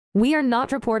We are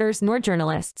not reporters nor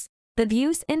journalists. The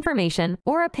views, information,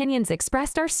 or opinions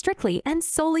expressed are strictly and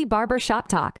solely barbershop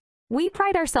talk. We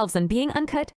pride ourselves on being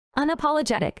uncut,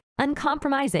 unapologetic,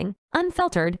 uncompromising,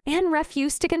 unfiltered, and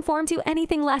refuse to conform to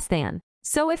anything less than.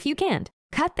 So if you can't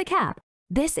cut the cap,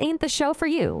 this ain't the show for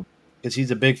you. Because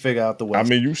he's a big figure out the West. I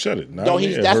mean, you said it. No,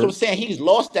 that's what I'm saying. He's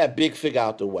lost that big figure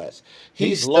out the West.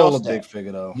 He's still a big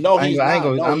figure, though. No, he's not.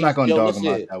 I'm not going to dog him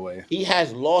out that way. He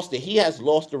has lost it. He has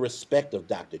lost the respect of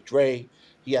Dr. Dre.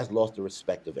 He has lost the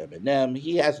respect of Eminem.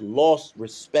 He has lost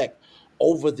respect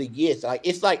over the years.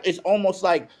 It's almost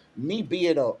like me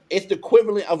being it's the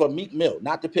equivalent of a Meek Mill,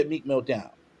 not to put Meek Mill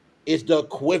down. It's the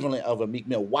equivalent of a Meek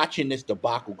Mill, watching this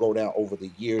debacle go down over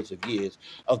the years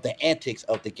of the antics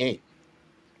of the game.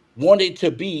 Wanted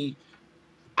to be,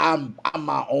 I'm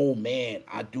my own man.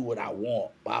 I do what I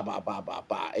want. Blah, blah, blah, blah,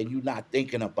 blah. And you're not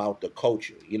thinking about the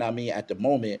culture. You know what I mean? At the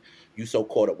moment, you so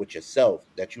caught up with yourself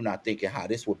that you're not thinking how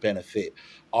this would benefit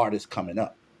artists coming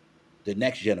up, the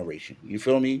next generation. You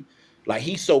feel me? Like,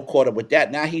 he's so caught up with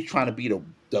that. Now he's trying to be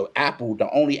the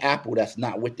only Apple that's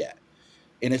not with that.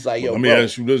 And it's like, let me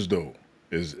ask you this, though.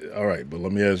 But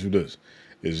let me ask you this.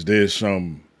 Is there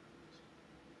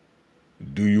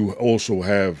do you also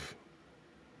have,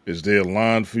 is there a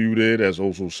line for you there that's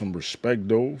also some respect,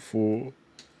 though, for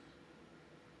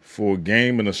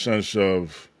Game, in the sense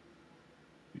of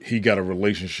he got a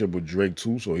relationship with Drake,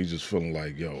 too, so he's just feeling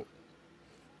like, yo,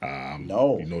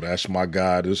 no, you know, that's my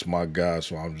guy, this is my guy,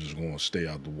 so I'm just going to stay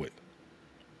out the way.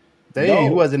 He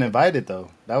wasn't invited,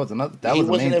 though. That was another. He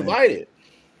wasn't invited.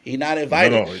 He not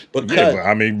invited. No, but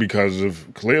I mean, because of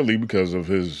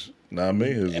his. Nah, I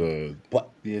mean but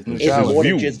it's more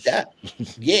than just that.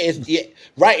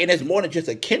 Right, and it's more than just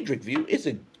a Kendrick view.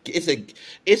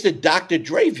 It's a Dr.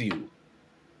 Dre view.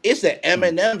 It's an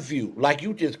Eminem view. Like,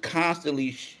 you just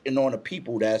constantly shitting on the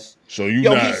people that's. So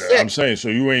I'm saying, so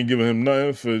you ain't giving him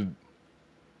nothing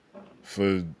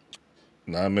for.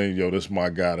 Nah, I mean, yo, this my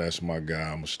guy. That's my guy.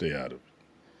 I'm gonna stay out of it.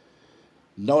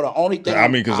 No, the only thing. I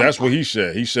mean, because that's what he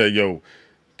said. He said, yo,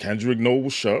 Kendrick know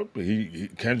what's up.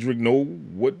 Kendrick know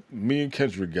what me and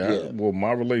Kendrick got. Yeah. Well,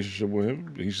 my relationship with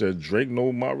him. He said Drake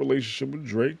know my relationship with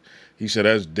Drake. He said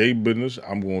that's their business.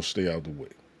 I'm going to stay out the way.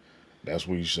 That's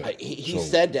what he said. He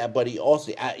said that, but he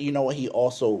also, you know what? He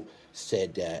also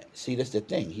said that. See, that's the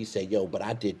thing. He said, yo, but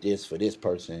I did this for this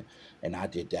person, and I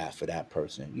did that for that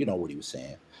person. You know what he was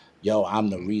saying? Yo, I'm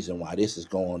the reason why this is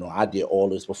going on. I did all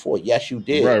this before. Yes, you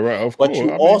did. Right. Of course. But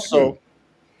you also.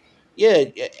 Yeah,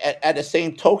 at the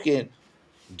same token,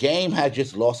 Game has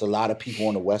just lost a lot of people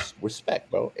in the West respect,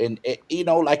 bro. And, you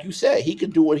know, like you said, he can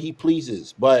do what he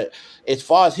pleases. But as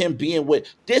far as him being with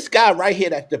this guy right here,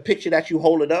 that the picture that you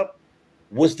holding up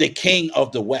was the king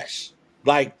of the West.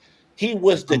 Like, he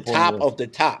was the top of the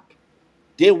top.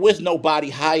 There was nobody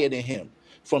higher than him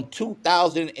from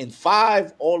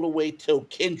 2005 all the way till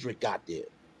Kendrick got there.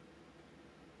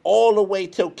 All the way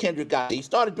till Kendrick got there. He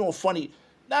started doing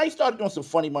he started doing some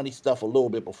funny money stuff a little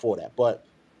bit before that, but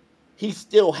he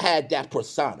still had that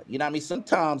persona. You know what I mean?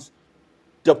 Sometimes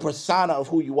the persona of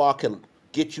who you are can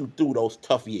get you through those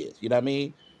tough years. You know what I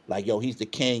mean? Like, yo, he's the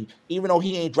king. Even though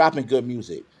he ain't dropping good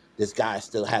music, this guy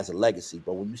still has a legacy.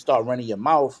 But when you start running your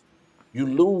mouth, you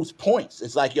lose points.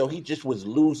 It's like, yo, he just was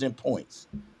losing points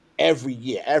every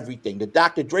year, everything. The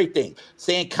Dr. Dre thing,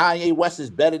 saying Kanye West is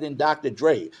better than Dr.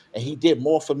 Dre, and he did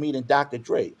more for me than Dr.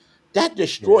 Dre. That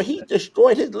destroyed. He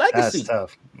destroyed his legacy. That's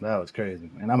tough. That was crazy.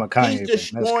 And I'm a Kanye. He's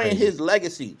destroying his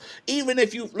legacy. Even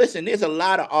if you listen, there's a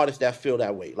lot of artists that feel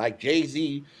that way. Like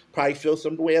Jay-Z probably feels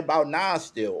some way about Nas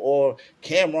still, or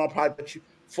Cameron probably.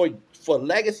 But for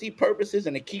legacy purposes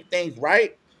and to keep things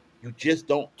right, you just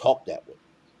don't talk that way.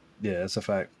 Yeah, that's a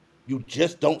fact. You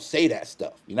just don't say that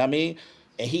stuff. You know what I mean?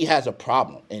 And he has a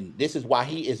problem, and this is why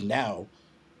he is now.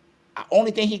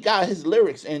 Only thing he got his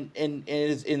lyrics and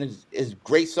his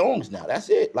great songs now. That's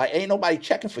it. Like, ain't nobody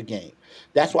checking for Game.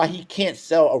 That's why he can't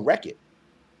sell a record.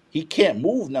 He can't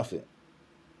move nothing.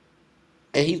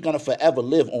 And he's gonna forever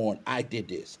live on, I did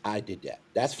this, I did that.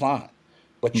 That's fine.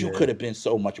 But you could have been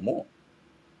so much more.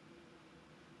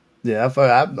 Yeah,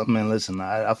 I mean, listen,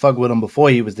 I fucked with him before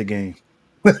he was the Game.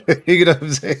 You know what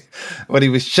I'm saying? When he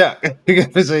was Chuck, you know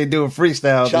what I'm saying, doing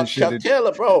freestyles Chuck, and shit. Chuck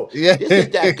Taylor, bro. Yeah. This is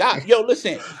that guy. Yo,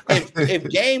 listen, if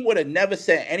Game would have never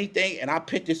said anything, and I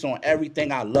put this on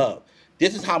everything I love,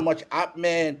 this is how much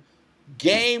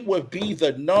Game would be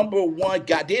the #1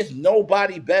 guy. There's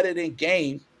nobody better than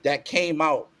Game that came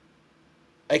out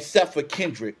except for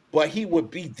Kendrick, but he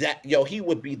would be that, he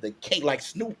would be the king. Like,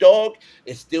 Snoop Dogg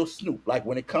is still Snoop. Like,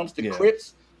 when it comes to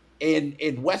Crips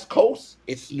in West Coast,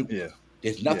 it's Snoop. Yeah.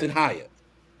 There's nothing higher.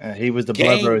 He was the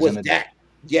blood version of that.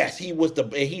 Yes, he was the.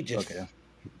 He just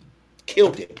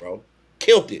killed it, bro.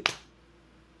 Killed it.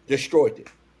 Destroyed it.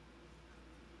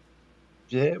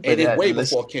 Yeah, but And it's way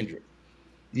listen, before Kendrick.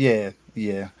 yeah,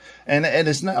 and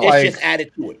it's not It's like just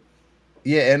added to it.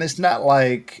 yeah, and it's not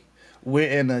like we're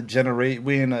in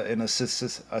a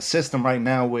system right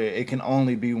now where it can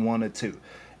only be one or two.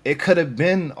 It could have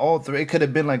been all three. It could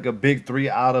have been like a big three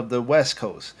out of the West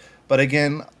Coast. But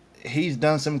again, he's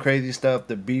done some crazy stuff.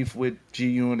 The beef with G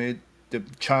Unit, the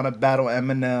trying to battle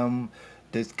Eminem,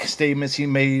 the statements he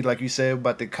made, like you said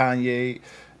about the Kanye,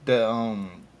 the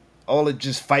all of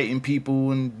just fighting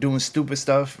people and doing stupid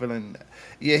stuff. And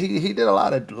yeah, he did a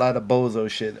lot of bozo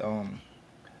shit.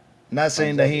 Not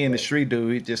saying Tons that of he it, in the bro. street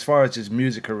dude. As far as his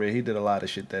music career, he did a lot of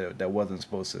shit that wasn't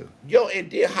supposed to. Yo, and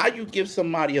then how you give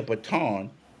somebody a baton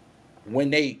when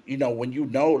they,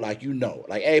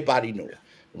 like everybody knew.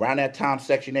 Around that time,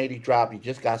 Section 80 dropped. He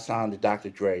just got signed to Dr.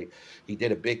 Dre. He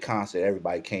did a big concert.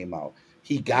 Everybody came out.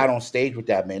 He got Yeah. on stage with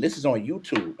that man. This is on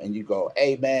YouTube, and you go,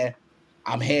 "Hey, man,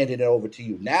 I'm handing it over to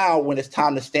you." Now, when it's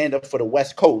time to stand up for the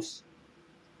West Coast,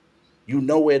 you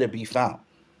know where to be found.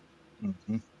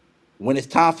 Hmm. When it's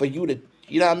time for you to,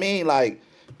 you know what I mean? Like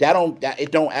that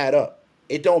it don't add up.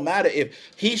 It don't matter if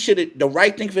he should. The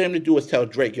right thing for him to do is tell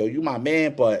Drake, "Yo, you my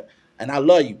man, but and I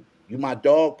love you, you my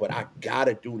dog, but I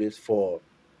gotta do this for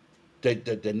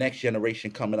the next generation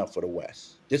coming up for the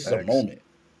West. This is a Facts. moment.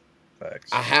 I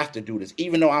Facts. have to do this,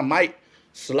 even though I might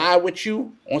slide with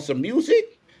you on some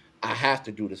music. I have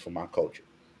to do this for my culture,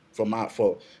 for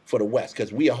the West,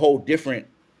 because we a whole different.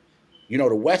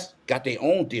 The West got their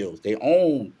own deals, their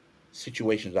own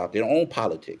situations out, their own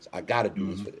politics. I got to do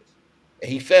this Hmm. for this.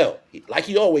 And he fell, like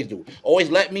he always do.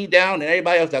 Always let me down and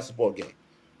everybody else that support game.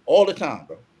 All the time,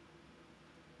 bro.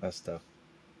 That's tough.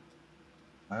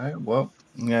 All right. Well,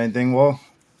 you got anything, Wall?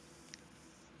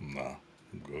 Nah,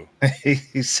 I'm good.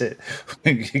 He said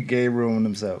he gave room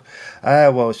himself. All right.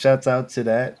 Well, shouts out to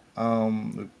that.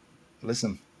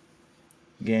 Listen,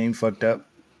 game fucked up,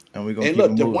 and we're gonna And keep it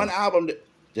look, the one moving. album,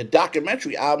 the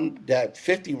documentary album that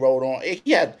 50 wrote on,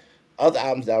 he had other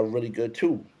albums that were really good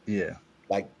too. Yeah.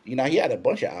 Like, he had a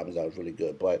bunch of albums that was really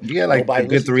good, but Yeah, like a nobody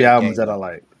good listened to three the albums game that I no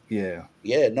more. like. Yeah.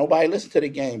 Yeah, nobody listened to the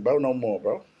game, bro, no more,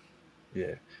 bro.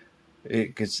 Yeah.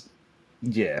 Cause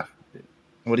yeah.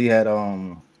 What he had?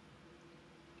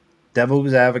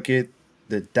 Devil's Advocate,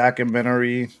 the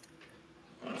documentary,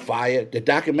 Fire. The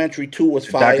documentary 2 was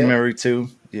the fire. documentary too.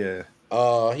 Yeah.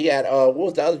 He had what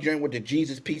was the other joint with the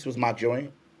Jesus piece was my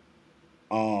joint.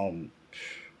 Um,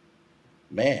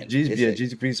 man, Jesus, it's yeah, a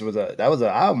Jesus Priest was that was an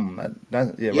album.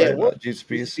 Yeah, yeah, right. what Jesus Jesus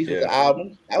Priest. piece was Yeah. the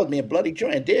album. That was me a bloody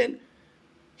joint. And then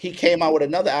he came out with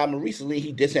another album recently.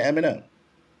 He dissed Eminem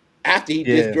after he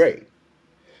dissed Yeah. Dre.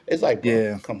 It's like, bro,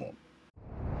 Yeah. come on,